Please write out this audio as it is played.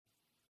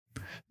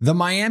The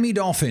Miami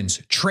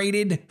Dolphins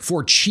traded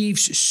for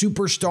Chiefs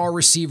superstar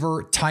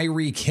receiver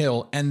Tyreek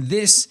Hill, and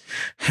this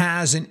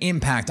has an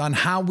impact on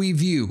how we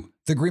view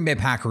the Green Bay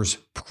Packers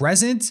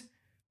present,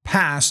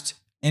 past,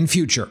 and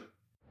future.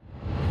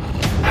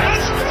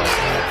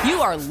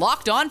 You are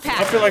Locked On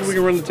Packers. I feel like we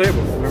can run the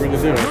table. We really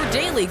do. Your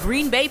daily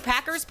Green Bay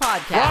Packers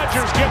podcast.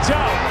 Rodgers gets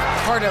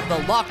out. Part of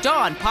the Locked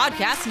On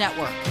Podcast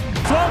Network.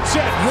 Floats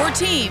it. Your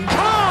team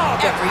Cobb.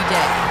 every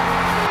day.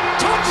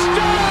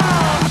 Touchdown.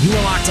 You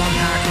are Locked On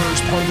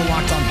Packers, part of the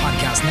Locked On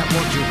Podcast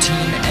Network, your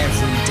team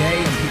every day.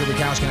 I'm Peter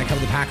Bukowski, and I cover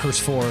the Packers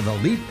for The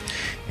Leap,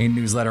 a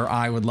newsletter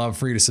I would love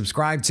for you to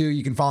subscribe to.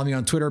 You can follow me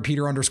on Twitter,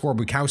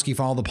 Peter_Bukowski.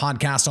 Follow the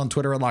podcast on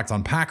Twitter at Locked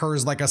On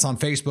Packers. Like us on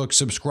Facebook.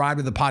 Subscribe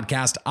to the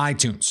podcast,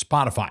 iTunes,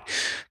 Spotify,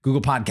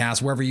 Google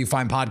Podcasts. Wherever you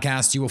find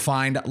podcasts, you will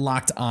find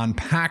Locked On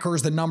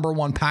Packers, the number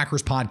one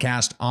Packers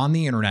podcast on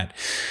the internet.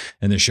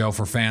 And the show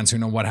for fans who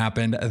know what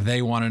happened.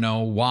 They want to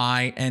know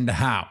why and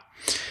how.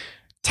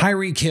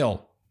 Tyreek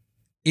Hill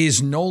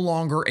is no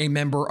longer a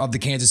member of the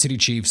Kansas City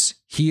Chiefs.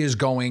 He is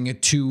going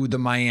to the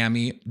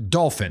Miami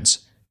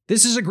Dolphins.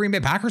 This is a Green Bay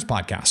Packers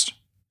podcast.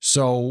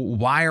 So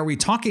why are we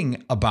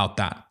talking about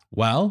that?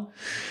 Well,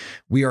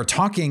 we are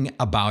talking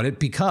about it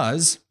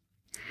because,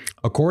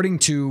 according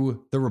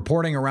to the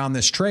reporting around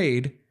this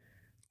trade,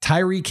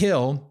 Tyreek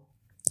Hill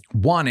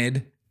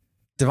wanted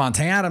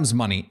Davante Adams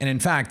money. And in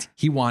fact,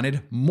 he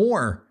wanted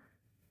more.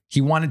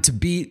 He wanted to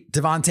beat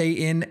Davante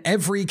in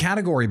every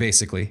category,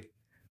 basically.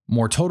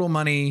 More total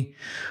money,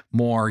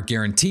 more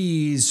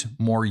guarantees,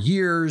 more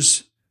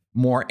years,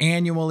 more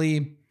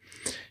annually.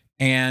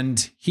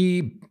 And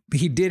he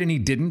did and he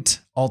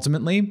didn't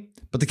ultimately.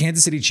 But the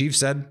Kansas City Chiefs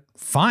said,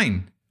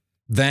 fine,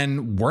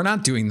 then we're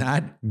not doing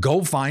that.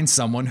 Go find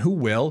someone who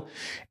will.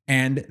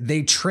 And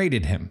they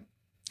traded him.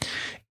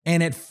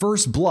 And at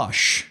first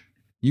blush,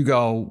 you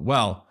go,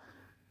 well,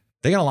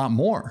 they got a lot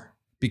more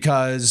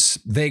because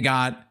they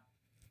got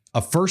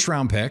a first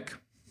round pick,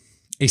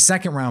 a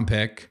second round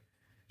pick,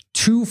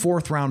 2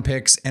 fourth-round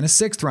picks, and a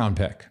 6th-round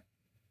pick.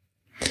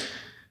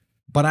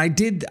 But I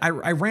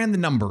ran the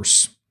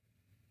numbers.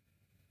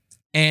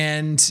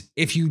 And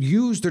if you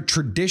use the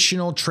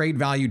traditional trade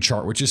value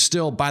chart, which is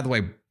still, by the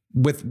way,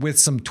 with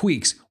some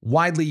tweaks,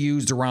 widely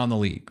used around the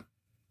league.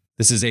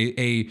 This is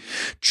a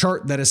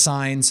chart that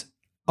assigns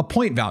a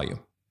point value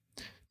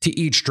to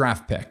each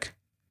draft pick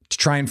to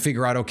try and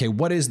figure out, okay,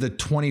 what is the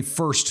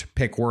 21st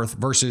pick worth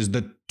versus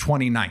the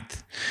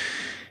 29th?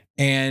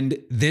 And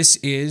this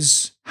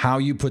is how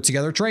you put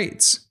together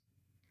trades.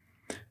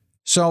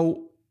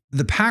 So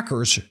the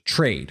Packers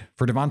trade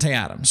for Davante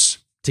Adams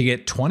to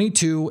get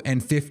 22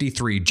 and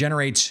 53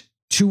 generates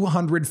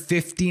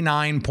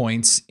 259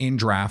 points in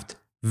draft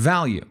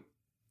value.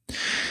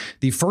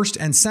 The first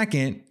and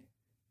second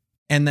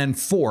and then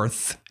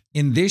fourth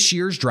in this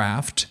year's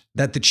draft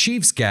that the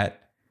Chiefs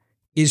get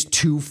is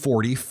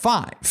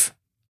 245.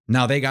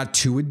 Now they got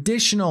 2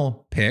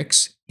 additional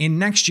picks in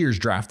next year's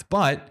draft,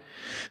 but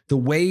the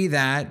way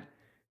that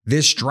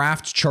this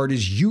draft chart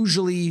is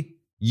usually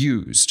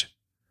used,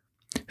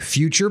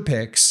 future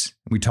picks,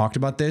 we talked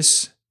about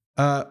this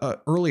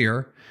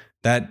earlier,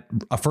 that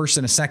a first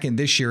and a second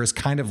this year is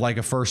kind of like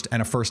a first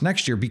and a first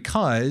next year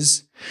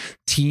because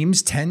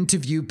teams tend to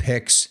view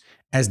picks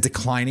as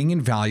declining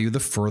in value the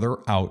further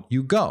out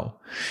you go.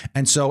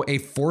 And so a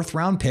 4th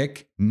round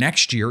pick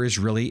next year is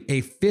really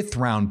a 5th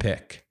round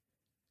pick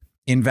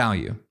in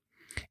value.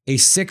 A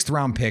 6th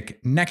round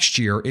pick next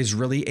year is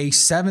really a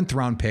 7th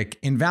round pick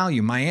in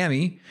value.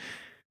 Miami,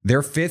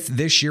 their 5th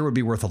this year would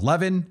be worth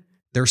 11.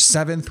 Their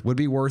 7th would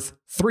be worth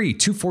 3.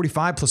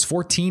 245 plus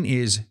 14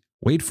 is,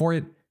 wait for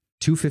it,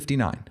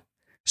 259.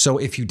 So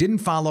if you didn't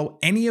follow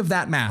any of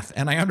that math,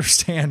 and I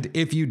understand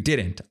if you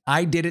didn't,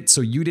 I did it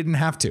so you didn't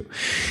have to.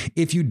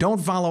 If you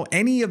don't follow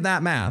any of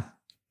that math,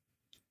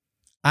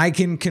 I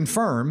can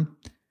confirm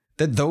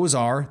that those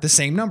are the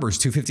same numbers,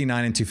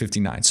 259 and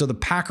 259. So the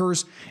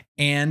Packers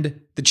and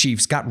the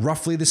Chiefs got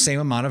roughly the same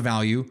amount of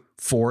value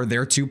for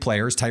their 2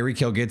 players. Tyreek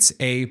Hill gets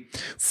a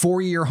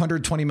 4-year,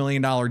 $120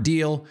 million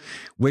deal,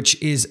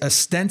 which is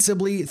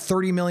ostensibly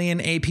 $30 million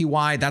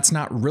APY. That's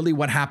not really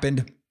what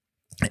happened.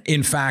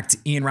 In fact,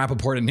 Ian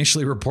Rappaport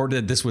initially reported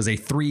that this was a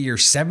 3-year,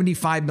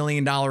 $75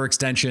 million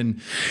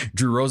extension.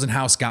 Drew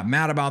Rosenhaus got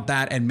mad about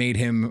that and made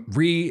him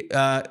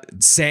retweet,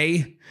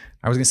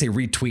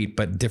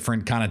 but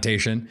different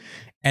connotation.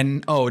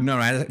 And no,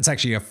 it's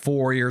actually a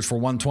 4 years for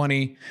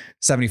 120,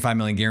 75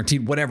 million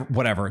guaranteed,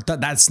 whatever.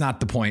 That's not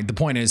the point. The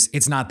point is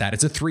it's not that.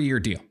 It's a 3-year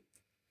deal.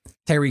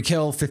 Tyreek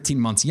Hill, 15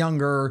 months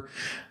younger.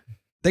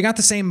 They got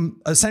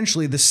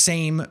essentially the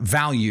same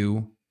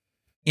value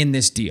in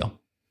this deal.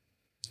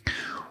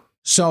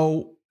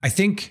 So I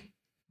think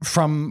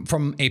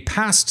from a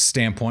past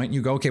standpoint,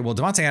 you go, okay, well,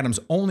 Davante Adams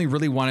only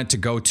really wanted to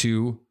go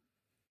to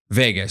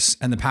Vegas,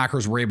 and the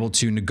Packers were able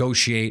to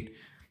negotiate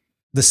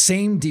the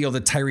same deal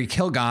that Tyreek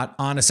Hill got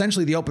on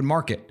essentially the open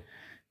market.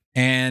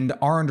 And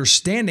our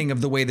understanding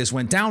of the way this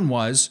went down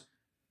was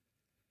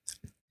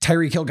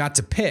Tyreek Hill got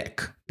to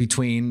pick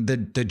between the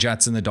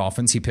Jets and the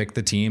Dolphins. He picked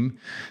the team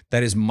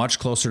that is much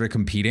closer to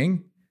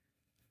competing.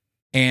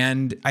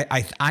 and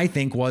I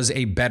think was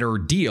a better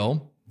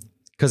deal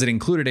because it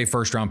included a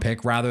first round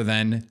pick rather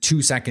than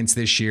 2 seconds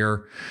this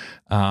year,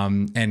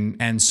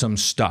 and some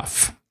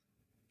stuff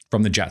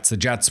from the Jets. The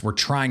Jets were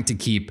trying to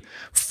keep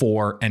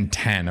 4 and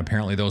 10.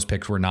 Apparently those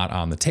picks were not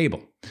on the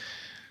table.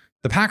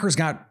 The Packers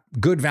got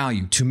good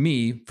value to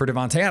me for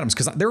Davante Adams,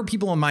 because there were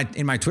people in my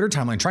Twitter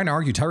timeline trying to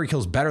argue Tyreek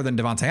Hill's better than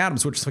Davante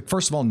Adams, which is like,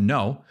 first of all,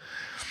 no.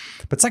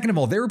 But second of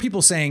all, there were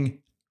people saying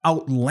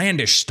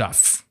outlandish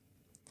stuff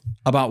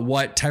about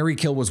what Tyreek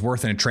Hill was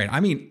worth in a trade. I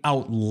mean,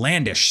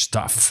 outlandish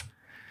stuff.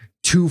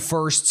 2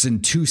 firsts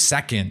and 2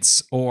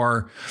 seconds,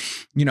 or,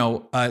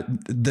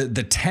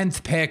 the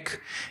 10th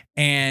pick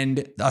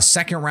and a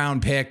second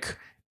round pick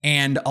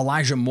and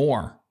Elijah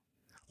Moore.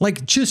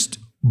 Like, just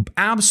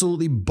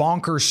absolutely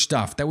bonkers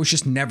stuff that was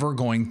just never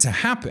going to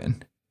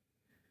happen.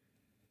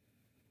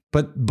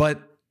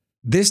 But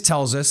this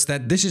tells us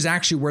that this is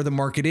actually where the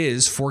market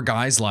is for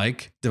guys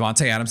like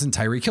Davante Adams and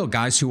Tyreek Hill,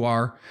 guys who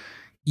are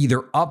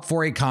either up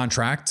for a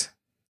contract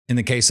in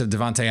the case of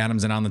Davante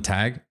Adams and on the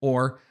tag,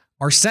 or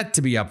are set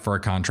to be up for a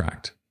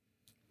contract.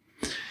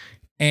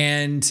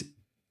 And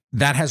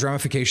that has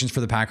ramifications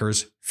for the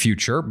Packers'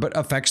 future, but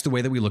affects the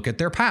way that we look at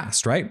their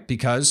past, right?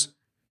 Because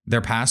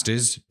their past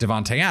is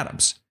Davante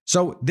Adams.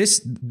 So the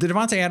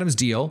Davante Adams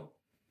deal,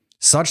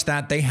 such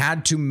that they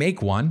had to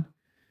make one,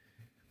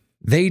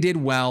 they did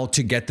well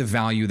to get the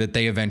value that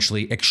they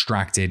eventually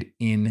extracted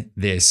in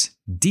this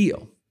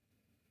deal.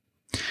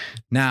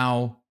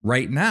 Now,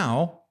 right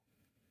now,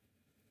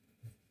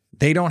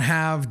 they don't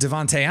have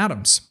Davante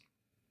Adams.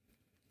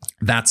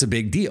 That's a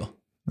big deal.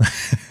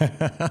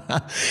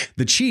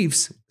 The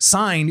Chiefs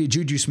signed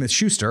Juju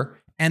Smith-Schuster,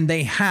 and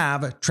they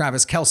have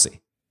Travis Kelce.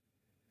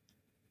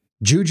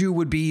 Juju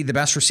would be the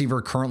best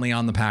receiver currently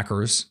on the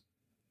Packers,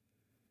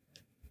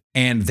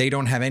 and they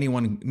don't have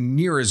anyone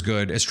near as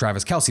good as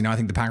Travis Kelce. Now, I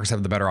think the Packers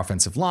have the better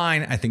offensive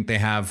line. I think they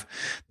have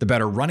the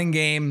better running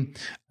game,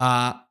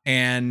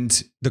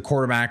 and the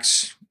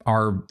quarterbacks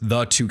are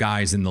the 2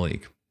 guys in the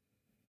league.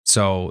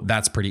 So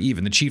that's pretty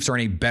even. The Chiefs are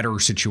in a better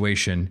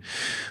situation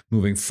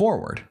moving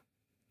forward.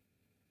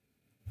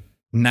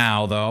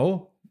 Now,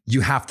 though,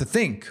 you have to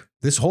think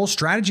this whole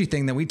strategy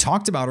thing that we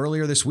talked about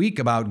earlier this week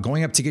about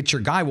going up to get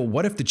your guy. Well,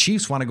 what if the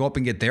Chiefs want to go up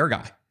and get their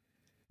guy?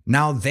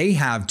 Now they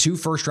have 2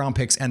 first round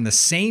picks and the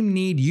same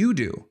need you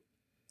do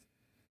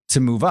to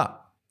move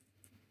up.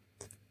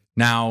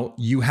 Now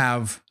you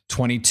have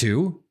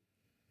 22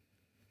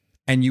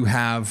 and you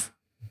have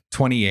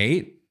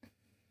 28.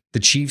 The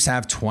Chiefs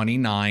have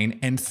 29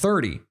 and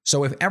 30.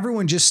 So if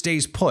everyone just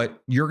stays put,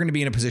 you're going to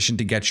be in a position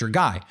to get your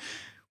guy.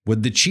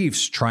 Would the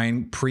Chiefs try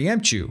and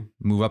preempt you,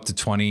 move up to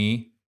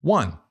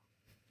 21,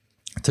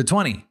 to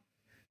 20,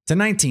 to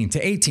 19,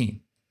 to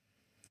 18?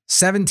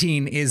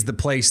 17 is the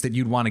place that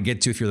you'd want to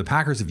get to if you're the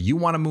Packers, if you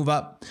want to move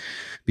up,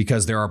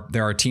 because there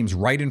are teams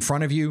right in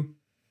front of you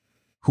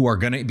who are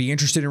going to be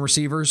interested in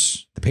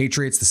receivers. The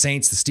Patriots, the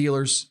Saints, the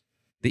Steelers,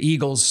 the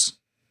Eagles.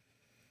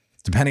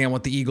 Depending on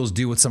what the Eagles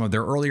do with some of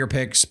their earlier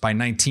picks, by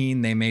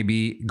 19, they may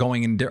be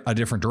going in a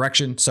different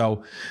direction.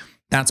 So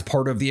that's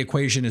part of the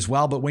equation as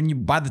well. But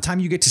by the time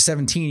you get to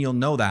 17, you'll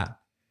know that.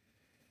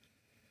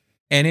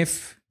 And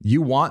if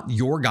you want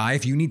your guy,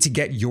 if you need to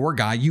get your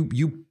guy,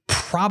 you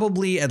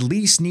probably at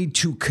least need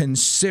to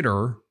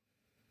consider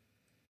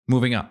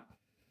moving up.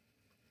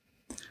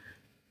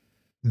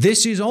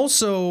 This is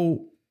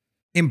also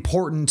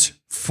important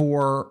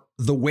for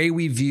the way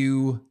we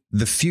view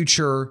the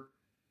future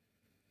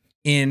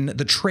in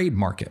the trade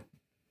market.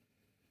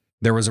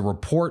 There was a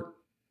report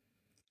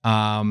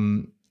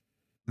that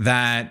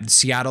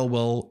Seattle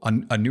will,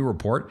 a new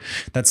report,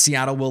 that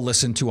Seattle will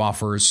listen to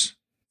offers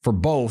for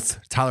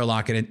both Tyler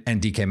Lockett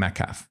and DK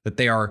Metcalf, that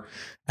they are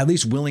at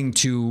least willing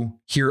to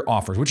hear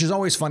offers, which is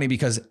always funny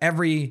because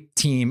every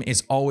team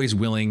is always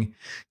willing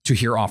to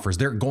hear offers.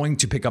 They're going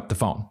to pick up the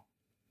phone.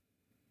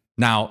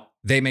 Now,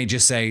 they may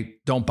just say,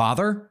 don't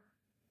bother.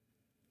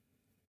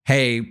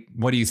 Hey,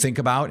 what do you think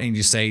about? And you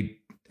just say,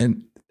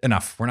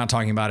 enough. We're not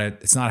talking about it.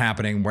 It's not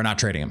happening. We're not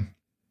trading him.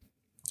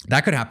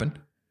 That could happen.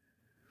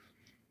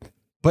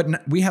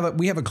 But we have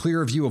a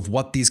clearer view of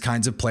what these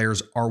kinds of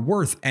players are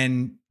worth.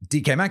 And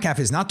DK Metcalf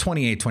is not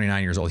 28,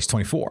 29 years old. He's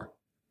 24.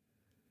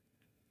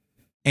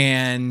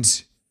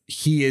 And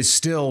he is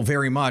still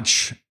very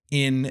much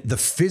in the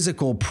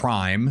physical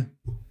prime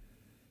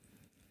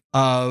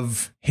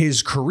of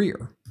his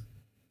career.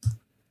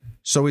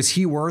 So is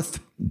he worth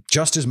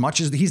just as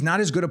much as he's not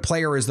as good a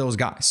player as those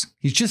guys?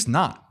 He's just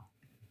not.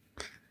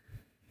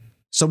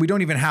 So we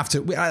don't even have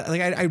to,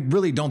 I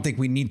really don't think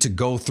we need to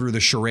go through the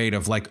charade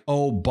of like,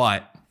 oh,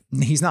 but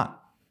he's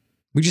not.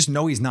 We just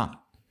know he's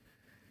not.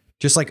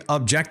 Just like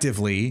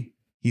objectively,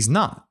 he's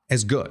not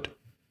as good.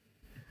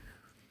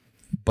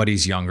 But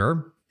he's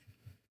younger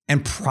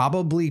and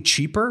probably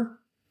cheaper.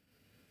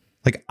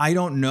 Like, I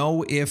don't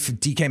know if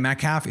DK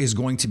Metcalf is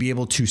going to be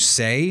able to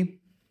say,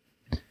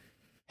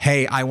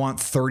 hey, I want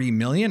 30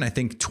 million. I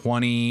think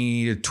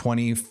 20 to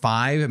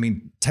 25. I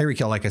mean, Tyreek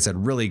Hill, like I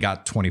said, really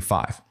got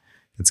 25.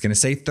 It's going to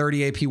say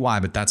 30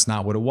 APY, but that's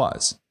not what it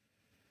was.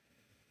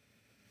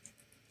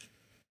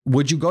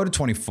 Would you go to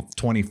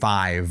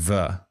 25?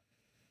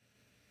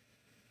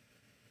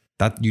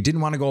 That you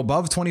didn't want to go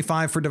above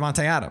 25 for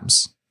Davante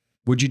Adams.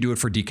 Would you do it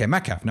for DK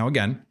Metcalf? Now,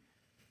 again,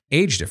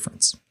 age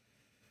difference.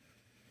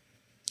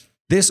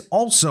 This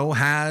also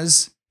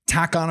has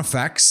tack-on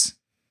effects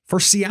for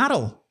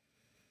Seattle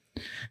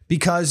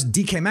because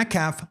DK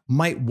Metcalf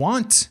might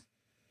want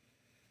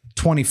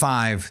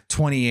 25,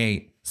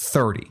 28,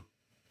 30.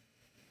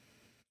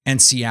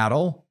 And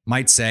Seattle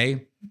might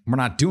say, we're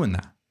not doing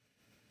that.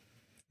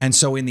 And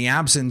so in the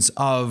absence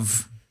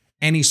of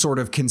any sort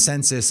of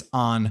consensus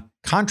on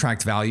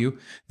contract value,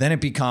 then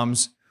it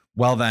becomes,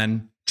 well,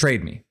 then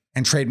trade me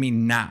and trade me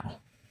now.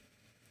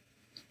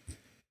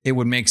 It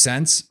would make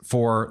sense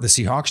for the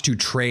Seahawks to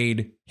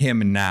trade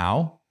him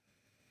now.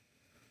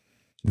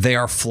 They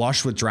are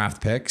flush with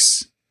draft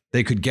picks.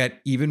 They could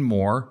get even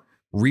more,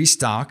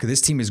 restock.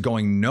 This team is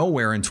going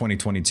nowhere in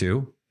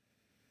 2022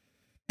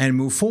 and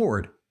move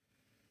forward.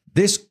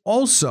 This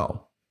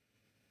also,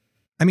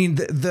 I mean,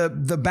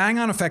 the bang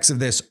on effects of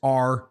this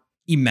are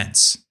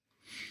immense.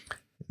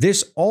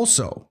 This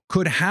also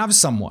could have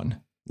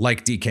someone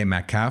like DK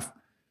Metcalf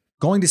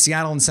going to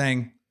Seattle and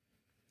saying,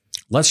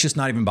 let's just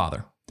not even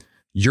bother.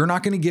 You're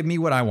not going to give me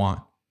what I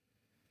want.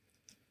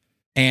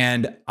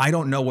 And I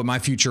don't know what my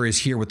future is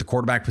here with the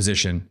quarterback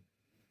position.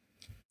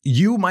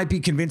 You might be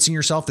convincing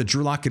yourself that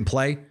Drew Lock can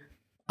play.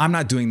 I'm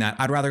not doing that.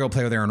 I'd rather go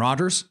play with Aaron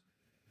Rodgers.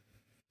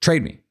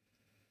 Trade me.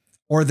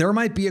 Or there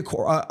might be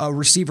a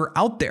receiver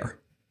out there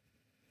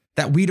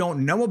that we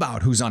don't know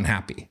about who's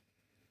unhappy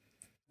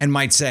and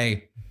might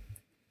say,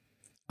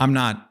 I'm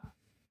not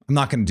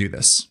going to do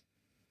this.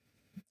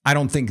 I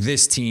don't think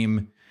this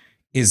team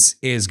is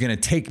going to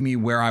take me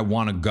where I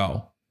want to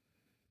go.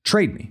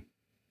 Trade me.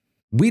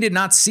 We did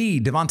not see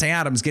Davante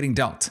Adams getting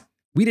dealt.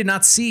 We did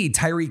not see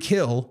Tyreek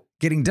Hill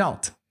getting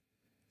dealt.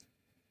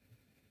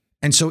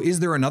 And so is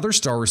there another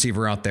star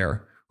receiver out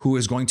there who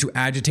is going to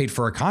agitate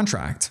for a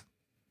contract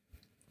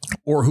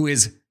or who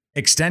is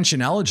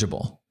extension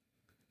eligible?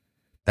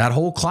 That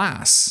whole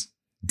class,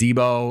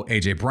 Debo,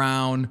 AJ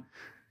Brown,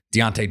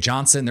 Deontay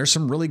Johnson, there's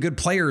some really good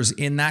players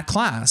in that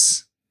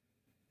class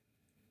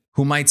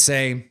who might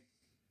say,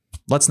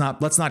 let's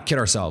not kid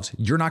ourselves.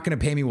 You're not going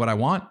to pay me what I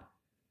want.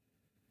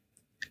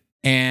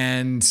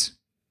 And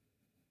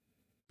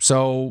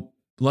so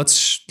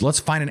let's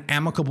find an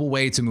amicable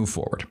way to move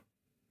forward.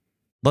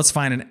 Let's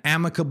find an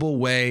amicable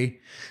way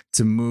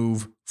to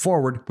move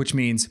forward, which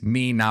means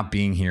me not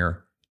being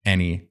here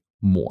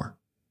anymore.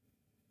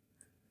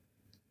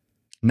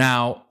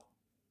 Now,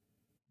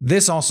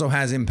 this also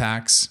has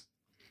impacts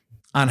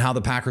on how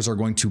the Packers are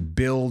going to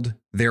build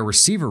their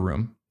receiver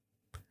room.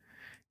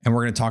 And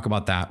we're going to talk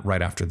about that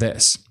right after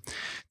this.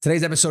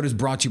 Today's episode is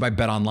brought to you by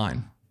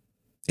BetOnline.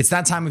 It's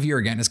that time of year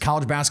again as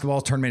college basketball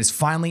tournament is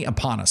finally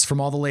upon us. From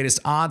all the latest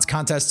odds,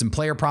 contests, and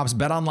player props,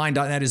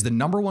 BetOnline.net is the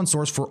 #1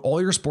 source for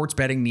all your sports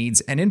betting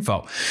needs and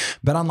info.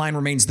 BetOnline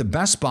remains the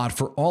best spot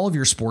for all of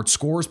your sports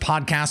scores,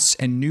 podcasts,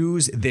 and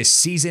news this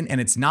season.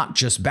 And it's not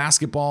just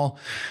basketball.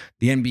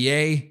 The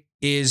NBA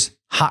is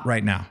hot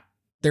right now.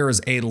 There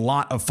is a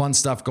lot of fun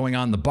stuff going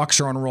on. The Bucks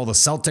are on a roll. The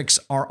Celtics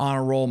are on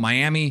a roll.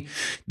 Miami,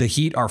 the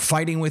Heat are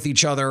fighting with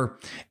each other.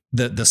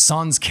 The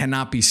Suns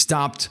cannot be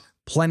stopped.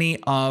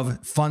 Plenty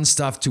of fun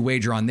stuff to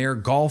wager on there.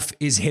 Golf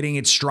is hitting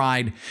its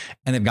stride,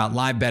 and they've got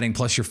live betting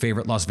plus your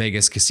favorite Las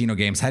Vegas casino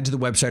games. Head to the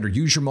website or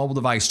use your mobile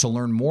device to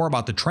learn more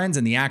about the trends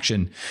and the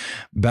action.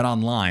 Bet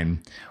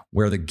online,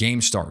 where the game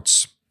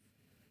starts.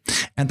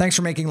 And thanks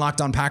for making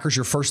Locked On Packers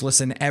your first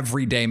listen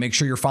every day. Make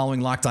sure you're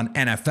following Locked On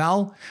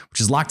NFL,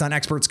 which is Locked On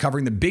experts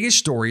covering the biggest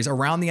stories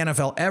around the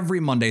NFL every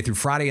Monday through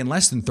Friday in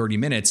less than 30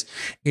 minutes.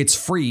 It's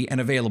free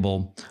and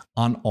available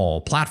on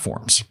all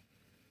platforms.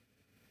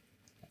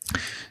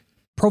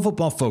 Pro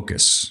Football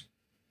Focus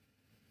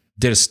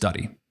did a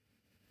study.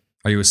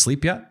 Are you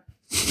asleep yet?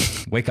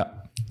 Wake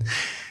up.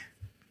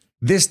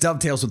 This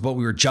dovetails with what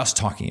we were just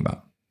talking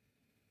about.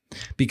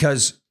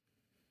 Because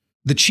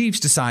the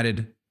Chiefs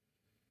decided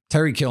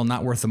Tyreek Hill,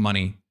 not worth the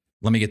money.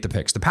 Let me get the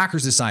picks. The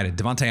Packers decided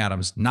Davante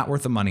Adams, not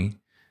worth the money.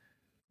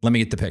 Let me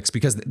get the picks.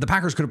 Because the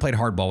Packers could have played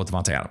hardball with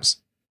Davante Adams.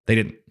 They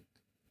didn't.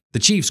 The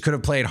Chiefs could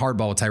have played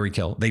hardball with Tyreek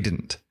Hill. They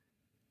didn't.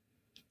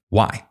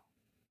 Why?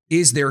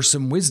 Is there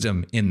some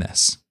wisdom in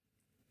this?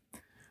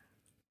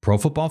 Pro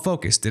Football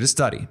Focus did a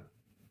study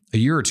a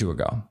year or two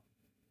ago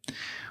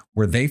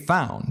where they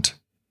found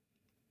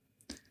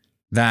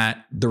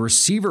that the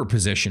receiver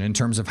position, in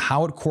terms of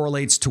how it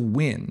correlates to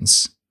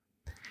wins,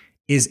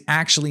 is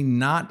actually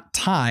not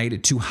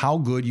tied to how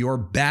good your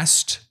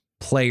best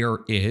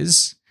player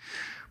is,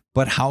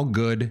 but how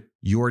good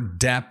your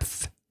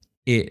depth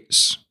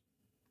is.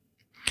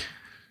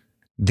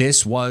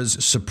 This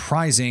was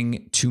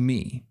surprising to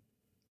me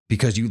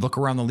because you look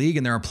around the league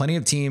and there are plenty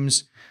of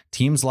teams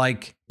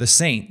like the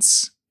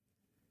Saints,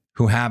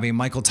 who have a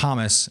Michael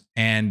Thomas,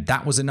 and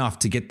that was enough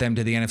to get them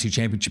to the NFC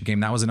Championship game.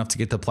 That was enough to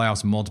get to the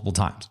playoffs multiple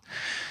times.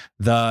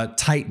 The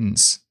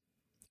Titans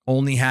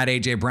only had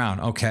AJ Brown.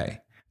 Okay.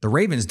 The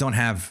Ravens don't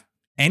have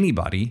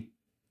anybody.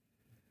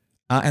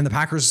 And the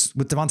Packers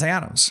with Davante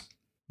Adams.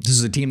 This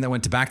is a team that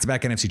went to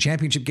back-to-back NFC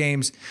Championship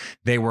games.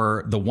 They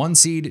were the 1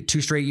 seed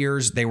 2 straight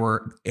years. They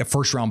were a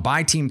first-round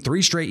bye team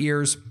 3 straight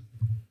years.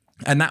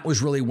 And that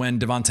was really when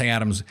Davante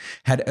Adams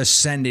had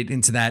ascended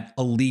into that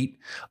elite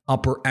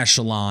upper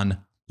echelon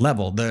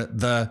level.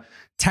 The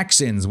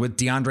Texans with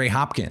DeAndre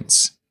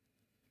Hopkins,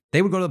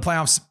 they would go to the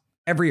playoffs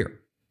every year.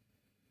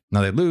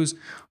 Now they'd lose,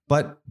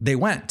 but they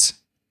went.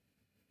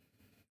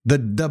 The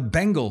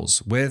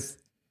Bengals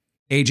with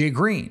AJ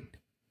Green.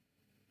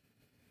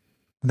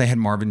 They had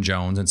Marvin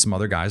Jones and some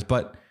other guys,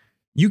 but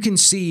you can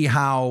see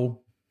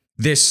how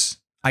this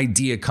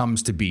idea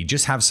comes to be.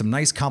 Just have some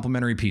nice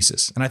complementary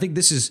pieces. And I think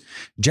this is,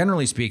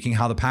 generally speaking,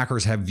 how the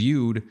Packers have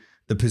viewed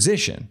the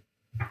position.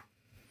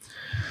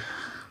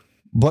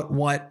 But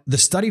what the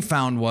study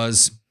found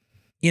was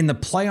in the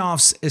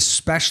playoffs,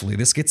 especially,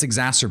 this gets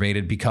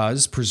exacerbated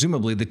because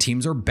presumably the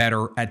teams are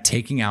better at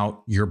taking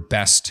out your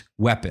best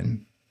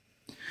weapon.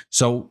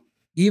 So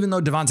even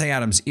though Davante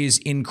Adams is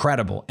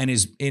incredible and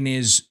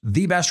is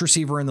the best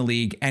receiver in the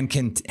league and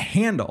can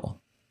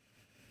handle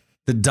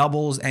the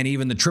doubles and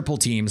even the triple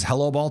teams,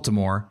 hello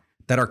Baltimore,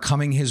 that are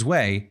coming his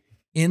way,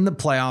 in the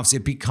playoffs,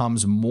 it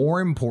becomes more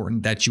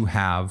important that you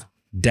have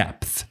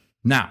depth.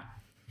 Now,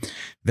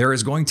 there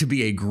is going to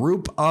be a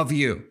group of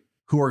you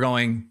who are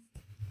going,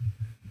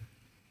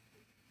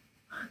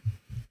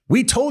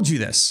 we told you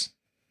this.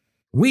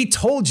 We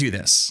told you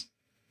this,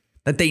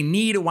 that they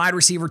need a wide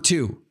receiver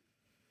too.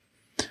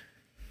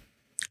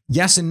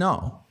 Yes and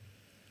no.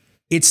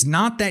 It's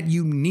not that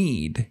you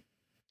need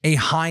a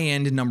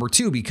high-end number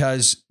 2,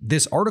 because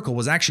this article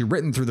was actually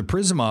written through the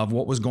prism of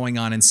what was going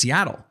on in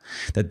Seattle,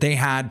 that they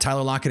had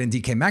Tyler Lockett and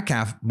DK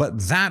Metcalf, but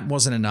that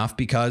wasn't enough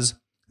because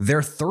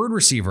their third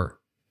receiver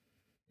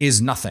is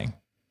nothing,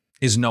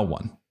 is no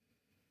one.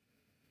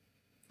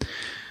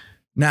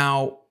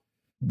 Now,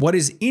 what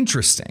is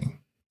interesting,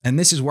 and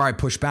this is where I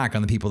push back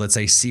on the people that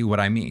say, see what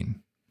I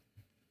mean.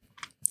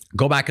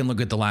 Go back and look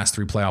at the last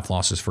 3 playoff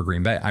losses for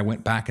Green Bay. I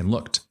went back and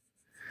looked.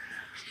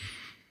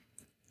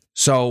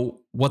 So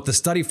what the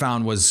study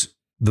found was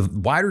the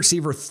wide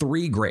receiver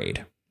 3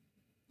 grade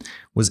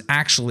was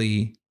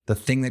actually the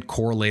thing that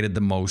correlated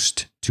the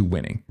most to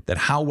winning. That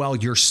how well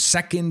your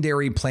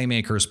secondary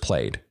playmakers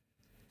played.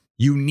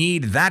 You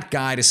need that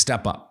guy to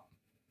step up.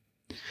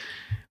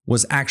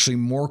 Was actually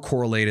more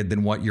correlated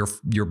than what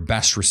your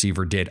best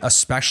receiver did,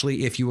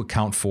 especially if you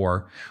account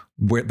for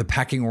where the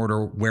pecking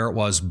order where it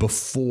was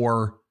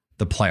before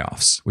the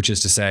playoffs, which is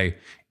to say,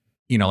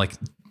 like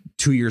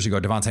 2 years ago,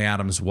 Davante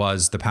Adams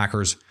was the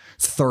Packers'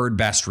 3rd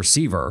best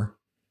receiver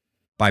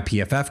by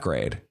PFF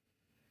grade.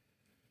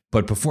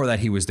 But before that,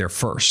 he was their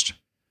 1st.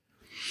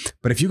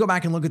 But if you go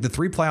back and look at the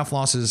 3 playoff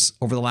losses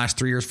over the last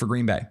 3 years for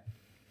Green Bay,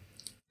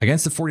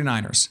 against the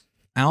 49ers,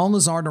 Allen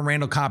Lazard and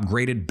Randall Cobb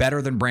graded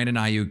better than Brandon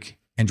Ayuk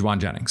and Juwan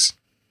Jennings.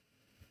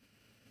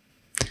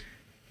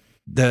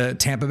 The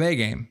Tampa Bay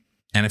game,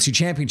 NFC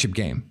Championship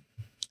game,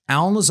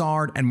 Allen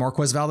Lazard and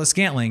Marquez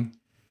Valdes-Scantling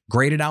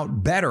graded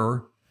out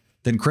better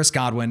than Chris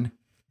Godwin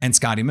and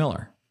Scotty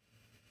Miller.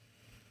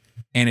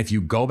 And if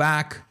you go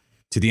back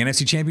to the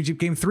NFC Championship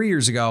game 3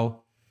 years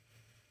ago,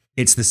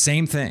 it's the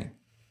same thing.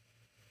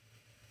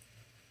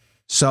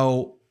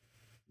 So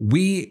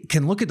we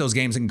can look at those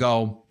games and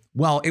go,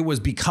 well, it was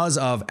because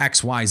of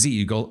X, Y, Z.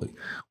 You go,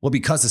 well,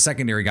 because the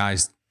secondary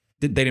guys,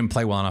 they didn't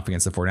play well enough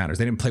against the 49ers.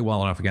 They didn't play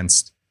well enough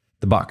against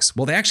the Bucs.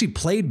 Well, they actually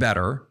played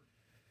better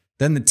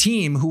than the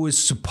team who was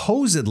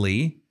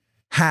supposedly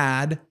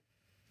had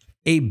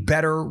a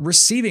better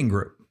receiving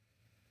group.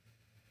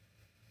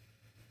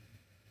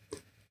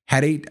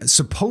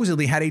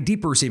 Supposedly had a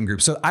deeper receiving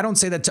group. So I don't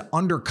say that to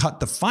undercut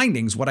the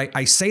findings. What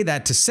I say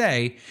that to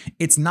say,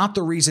 it's not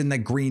the reason that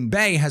Green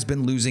Bay has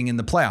been losing in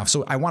the playoffs.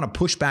 So I want to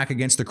push back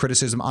against the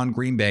criticism on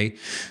Green Bay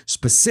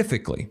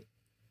specifically.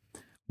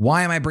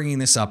 Why am I bringing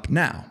this up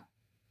now?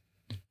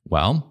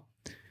 Well,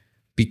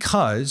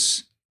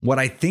 because what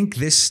I think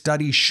this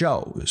study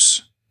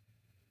shows,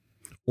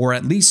 or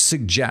at least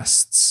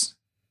suggests,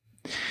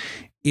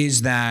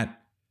 is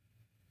that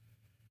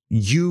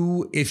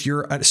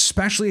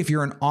especially if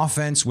you're an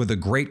offense with a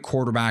great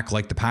quarterback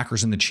like the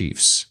Packers and the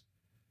Chiefs,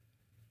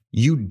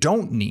 you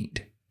don't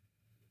need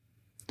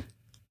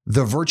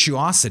the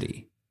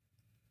virtuosity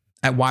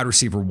at wide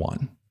receiver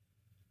 1.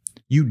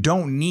 You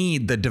don't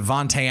need the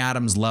Davante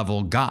Adams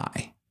level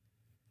guy.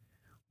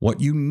 What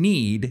you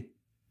need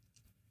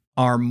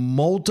are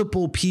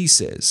multiple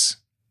pieces,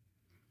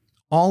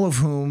 all of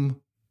whom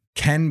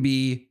can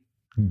be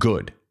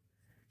good.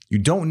 You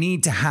don't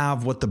need to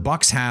have what the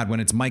Bucs had when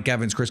it's Mike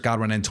Evans, Chris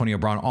Godwin, Antonio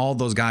Brown. All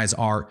those guys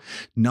are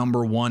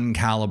number 1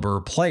 caliber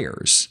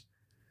players.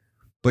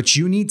 But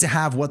you need to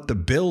have what the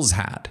Bills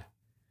had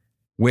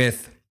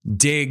with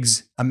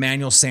Diggs,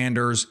 Emmanuel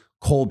Sanders,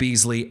 Cole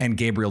Beasley, and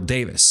Gabriel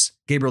Davis.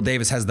 Gabriel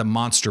Davis has the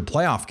monster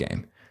playoff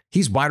game.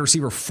 He's wide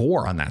receiver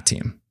 4 on that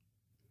team.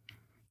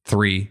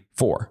 3,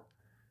 4.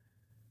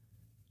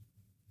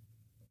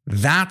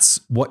 That's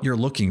what you're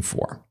looking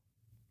for.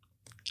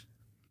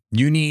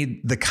 You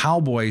need the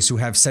Cowboys who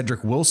have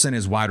Cedric Wilson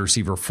as wide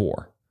receiver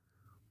 4.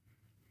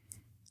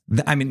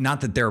 I mean,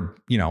 not that they're,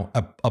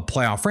 a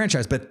playoff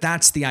franchise, but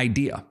that's the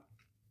idea.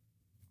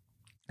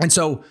 And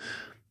so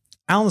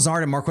Allen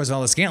Lazard and Marquez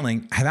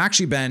Valdes-Scantling have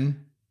actually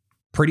been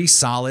pretty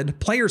solid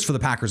players for the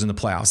Packers in the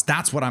playoffs.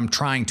 That's what I'm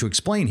trying to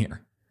explain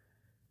here.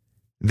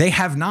 They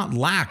have not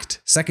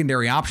lacked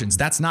secondary options.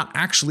 That's not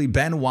actually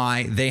been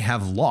why they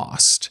have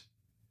lost.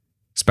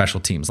 Special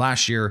teams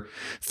last year,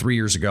 3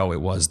 years ago,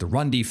 it was the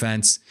run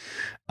defense.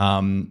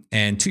 And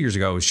 2 years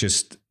ago, it was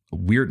just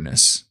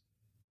weirdness.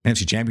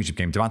 NFC Championship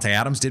game. Devontae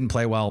Adams didn't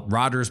play well.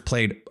 Rodgers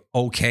played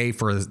okay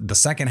for the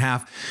second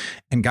half.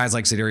 And guys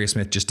like Zadarius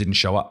Smith just didn't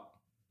show up.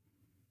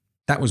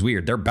 That was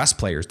weird. Their best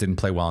players didn't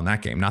play well in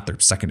that game, not their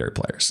secondary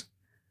players.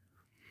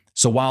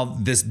 So while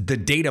the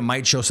data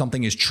might show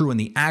something is true in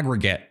the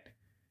aggregate,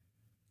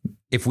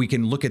 if we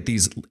can look at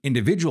these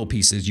individual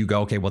pieces, you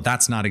go, okay, well,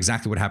 that's not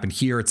exactly what happened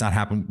here. It's not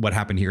what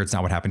happened here. It's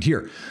not what happened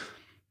here.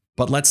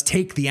 But let's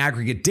take the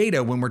aggregate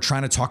data when we're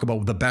trying to talk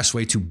about the best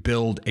way to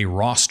build a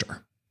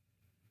roster.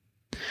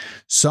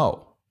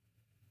 So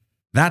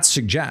that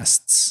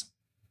suggests,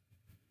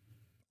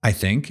 I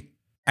think,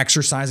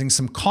 exercising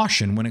some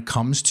caution when it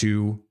comes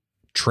to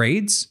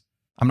trades.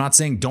 I'm not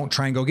saying don't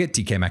try and go get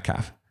DK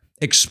Metcalf.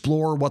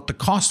 Explore what the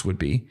cost would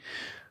be,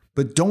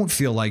 but don't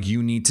feel like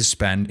you need to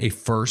spend a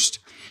first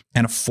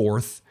and a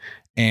fourth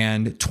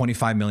and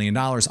 $25 million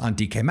on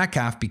DK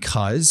Metcalf,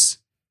 because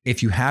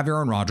if you have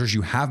Aaron Rodgers,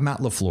 you have Matt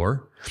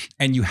LaFleur,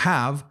 and you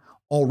have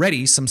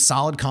already some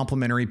solid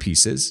complementary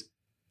pieces,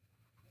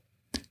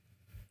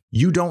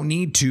 you don't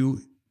need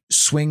to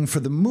swing for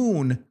the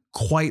moon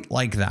quite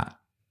like that.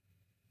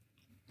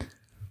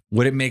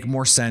 Would it make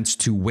more sense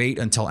to wait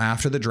until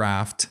after the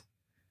draft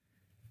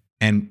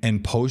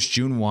and post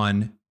June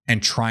 1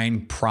 and try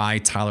and pry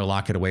Tyler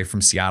Lockett away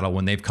from Seattle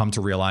when they've come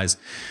to realize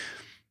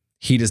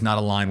he does not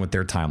align with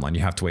their timeline?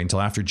 You have to wait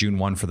until after June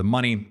 1 for the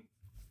money.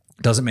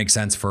 Doesn't make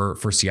sense for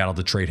Seattle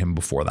to trade him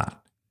before that.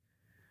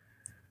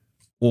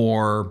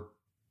 Or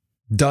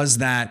does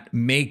that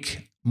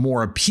make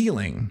more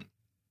appealing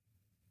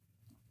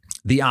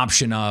the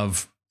option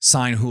of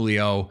sign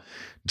Julio,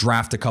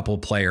 draft a couple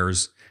of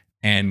players,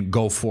 and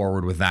go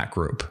forward with that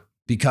group?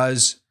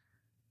 Because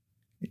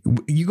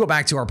you go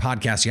back to our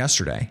podcast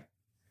yesterday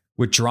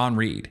with Jerron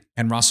Reed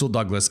and Russell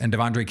Douglas and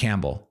Devondre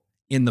Campbell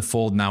in the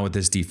fold now with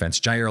this defense.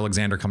 Jair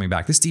Alexander coming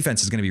back. This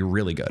defense is going to be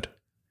really good.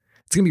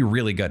 It's going to be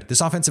really good. This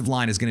offensive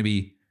line is going to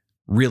be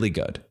really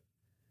good.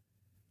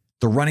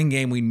 The running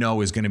game we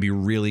know is going to be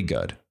really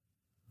good.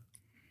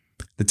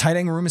 The tight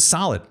end room is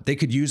solid. They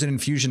could use an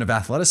infusion of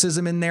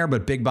athleticism in there,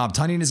 but Big Bob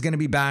Tunyon is going to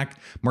be back.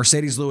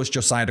 Mercedes Lewis,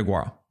 Josiah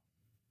DeGuara.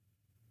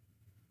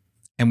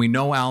 And we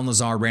know Allen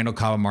Lazard, Randall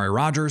Cobb, Amari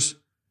Rodgers.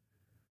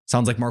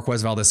 Sounds like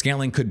Marquez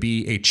Valdes-Scantling could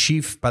be a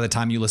Chief by the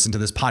time you listen to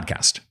this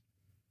podcast.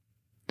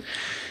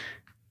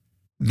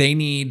 They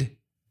need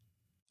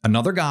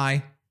another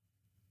guy,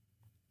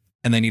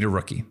 and they need a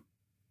rookie.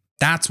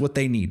 That's what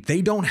they need.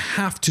 They don't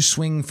have to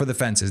swing for the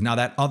fences. Now,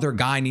 that other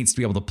guy needs to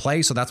be able to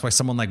play, so that's why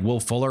someone like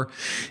Will Fuller,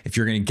 if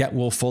you're going to get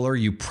Will Fuller,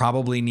 you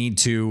probably need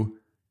to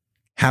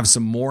have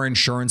some more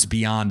insurance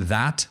beyond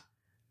that.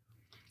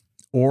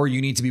 Or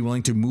you need to be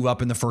willing to move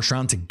up in the first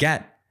round to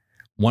get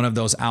one of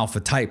those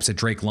alpha types, a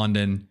Drake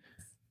London,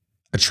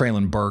 a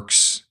Treylon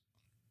Burks.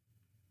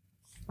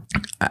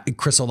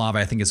 Chris Olave,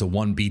 I think, is a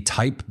 1B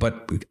type,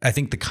 but I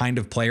think the kind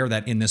of player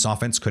that in this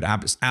offense could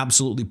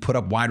absolutely put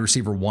up wide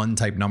receiver 1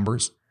 type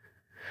numbers.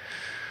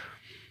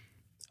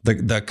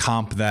 The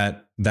comp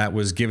that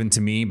was given to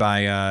me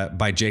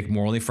by Jake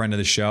Morley, friend of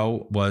the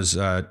show, was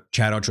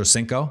Chad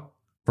Ochocinco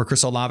for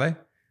Chris Olave.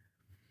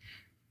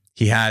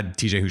 He had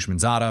TJ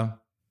Houshmandzadeh,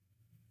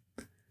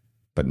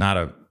 but not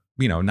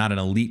an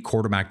elite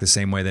quarterback the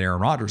same way that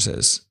Aaron Rodgers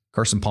is.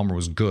 Carson Palmer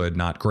was good,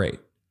 not great.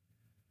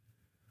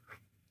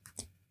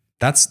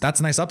 That's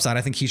a nice upside.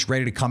 I think he's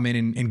ready to come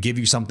in and give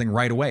you something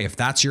right away. If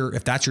that's your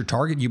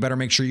target, you better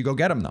make sure you go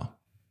get him, though.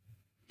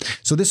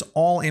 So this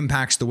all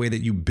impacts the way that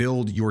you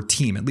build your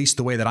team, at least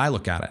the way that I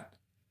look at it.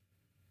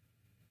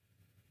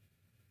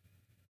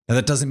 Now,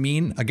 that doesn't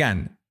mean,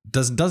 again,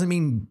 doesn't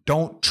mean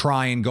don't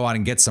try and go out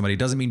and get somebody. It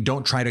doesn't mean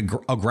don't try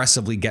to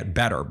aggressively get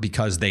better,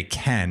 because they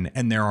can,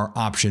 and there are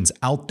options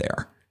out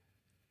there.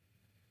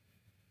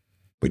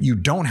 But you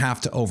don't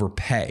have to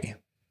overpay.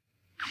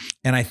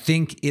 And I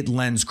think it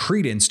lends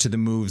credence to the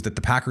moves that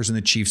the Packers and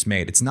the Chiefs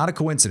made. It's not a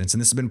coincidence, and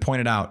this has been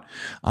pointed out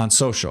on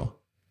social.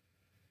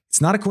 It's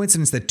not a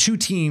coincidence that two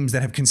teams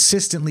that have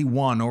consistently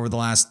won over the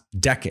last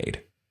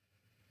decade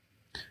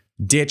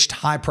ditched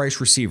high-priced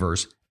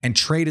receivers and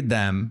traded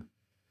them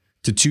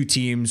to two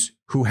teams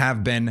who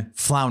have been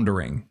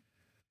floundering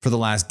for the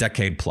last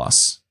decade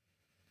plus.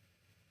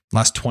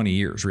 Last 20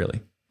 years,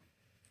 really.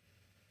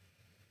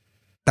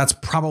 That's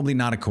probably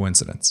not a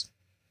coincidence.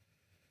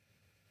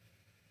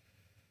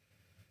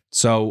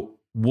 So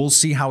we'll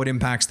see how it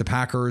impacts the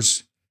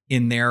Packers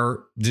in their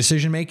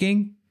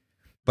decision-making.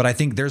 But I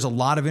think there's a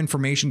lot of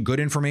information, good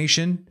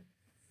information,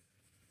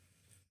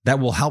 that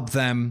will help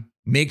them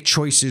make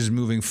choices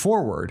moving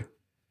forward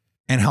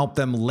and help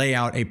them lay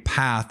out a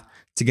path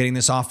to getting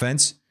this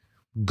offense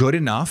good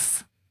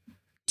enough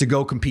to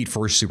go compete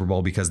for a Super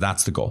Bowl because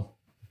that's the goal.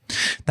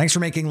 Thanks for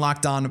making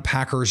Locked On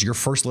Packers your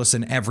first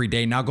listen every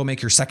day. Now go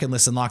make your second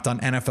listen Locked On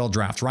NFL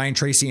Draft. Ryan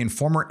Tracy and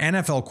former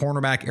NFL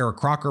cornerback Eric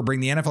Crocker bring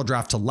the NFL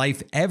Draft to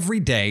life every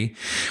day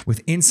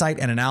with insight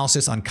and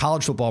analysis on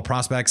college football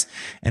prospects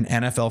and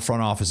NFL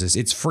front offices.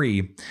 It's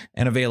free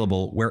and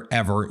available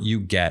wherever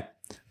you get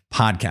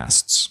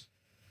podcasts.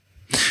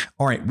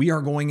 All right, we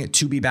are going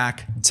to be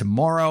back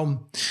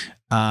tomorrow.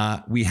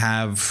 We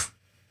have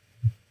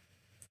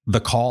the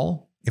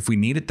call, if we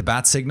need it, the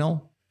bat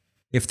signal.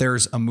 If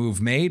there's a move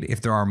made,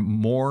 if there are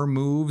more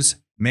moves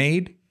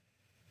made,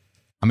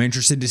 I'm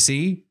interested to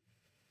see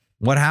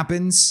what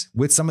happens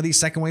with some of these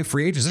second wave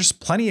free agents. There's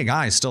plenty of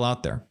guys still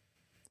out there,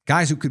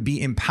 guys who could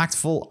be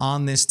impactful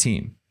on this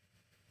team.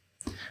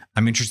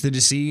 I'm interested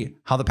to see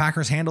how the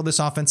Packers handle this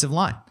offensive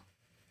line.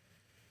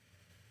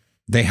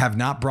 They have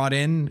not brought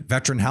in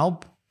veteran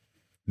help.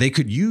 They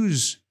could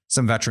use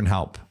some veteran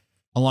help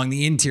along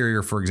the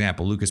interior, for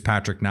example, Lucas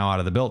Patrick now out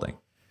of the building.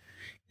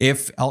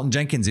 If Elgton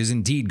Jenkins is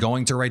indeed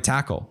going to right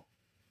tackle,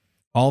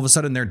 all of a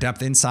sudden their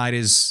depth inside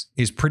is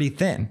pretty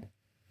thin.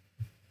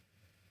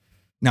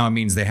 Now it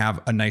means they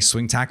have a nice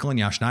swing tackle in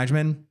Yosh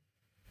Nijman.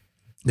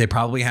 They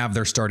probably have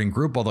their starting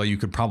group, although you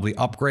could probably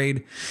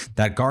upgrade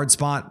that guard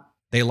spot.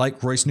 They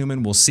like Royce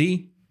Newman. We'll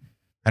see.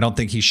 I don't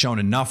think he's shown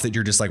enough that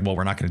you're just like, well,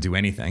 we're not going to do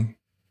anything.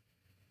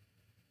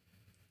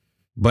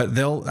 But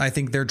I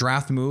think their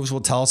draft moves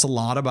will tell us a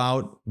lot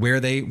about where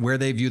they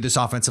view this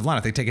offensive line.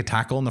 If they take a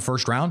tackle in the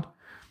first round,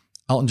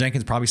 Elgton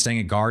Jenkins probably staying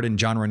at guard, and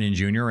John Runyon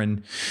Jr.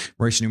 and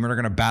Royce Newman are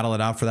going to battle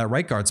it out for that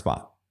right guard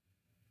spot.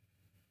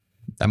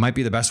 That might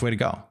be the best way to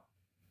go.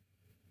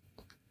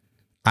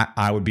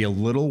 I would be a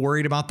little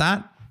worried about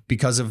that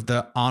because of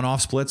the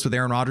on-off splits with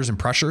Aaron Rodgers and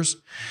pressures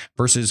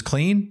versus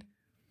clean.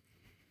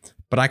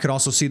 But I could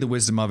also see the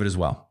wisdom of it as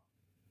well.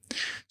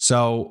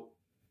 So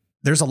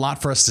there's a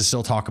lot for us to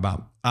still talk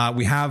about.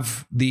 We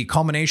have the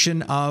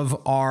culmination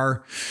of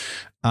our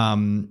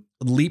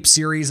Leap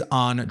series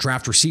on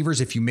draft receivers.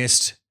 If you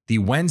missed the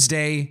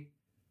Wednesday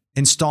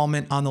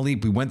installment on the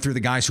Leap, we went through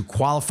the guys who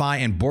qualify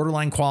and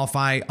borderline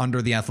qualify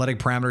under the athletic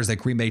parameters that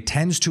Green Bay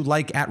tends to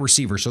like at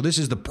receiver. So this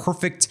is the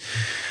perfect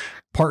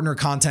partner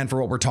content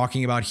for what we're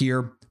talking about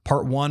here.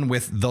 Part one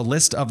with the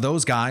list of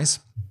those guys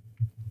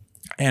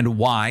and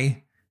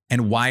why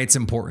it's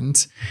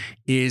important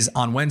is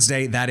on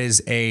Wednesday. That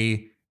is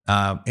a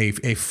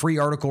free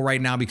article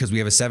right now because we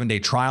have a 7-day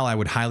trial. I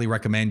would highly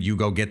recommend you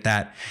go get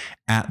that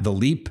at The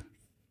Leap,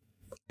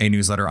 a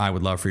newsletter I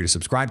would love for you to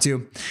subscribe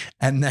to.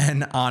 And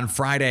then on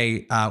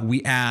Friday,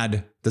 we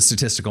add the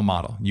statistical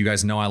model. You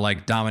guys know I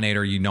like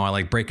Dominator. You know I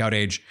like Breakout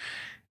Age.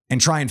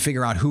 And try and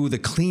figure out who the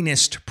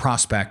cleanest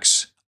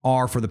prospects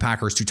are for the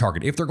Packers to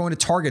target. If they're going to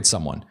target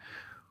someone,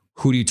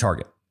 who do you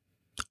target?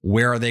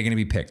 Where are they going to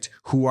be picked?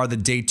 Who are the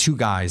day 2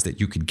 guys that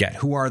you could get?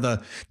 Who are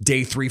the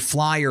day 3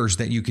 flyers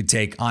that you could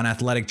take on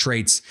athletic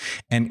traits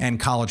and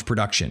college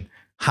production?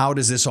 How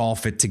does this all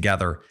fit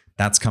together?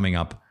 That's coming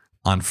up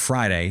on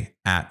Friday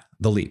at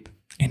The Leap,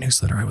 a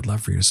newsletter I would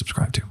love for you to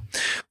subscribe to.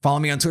 Follow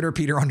me on Twitter,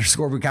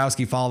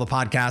 Peter_Bukowski. Follow the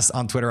podcast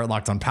on Twitter at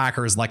Locked On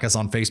Packers. Like us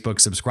on Facebook.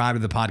 Subscribe to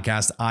the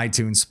podcast,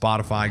 iTunes,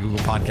 Spotify, Google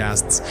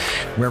Podcasts.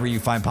 Wherever you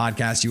find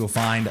podcasts, you will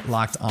find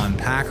Locked On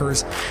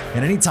Packers.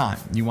 And anytime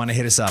you want to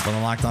hit us up on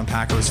the Locked On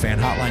Packers fan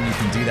hotline, you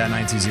can do that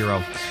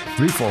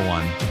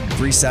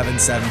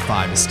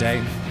 920-341-3775 to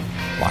stay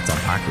Locked On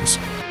Packers.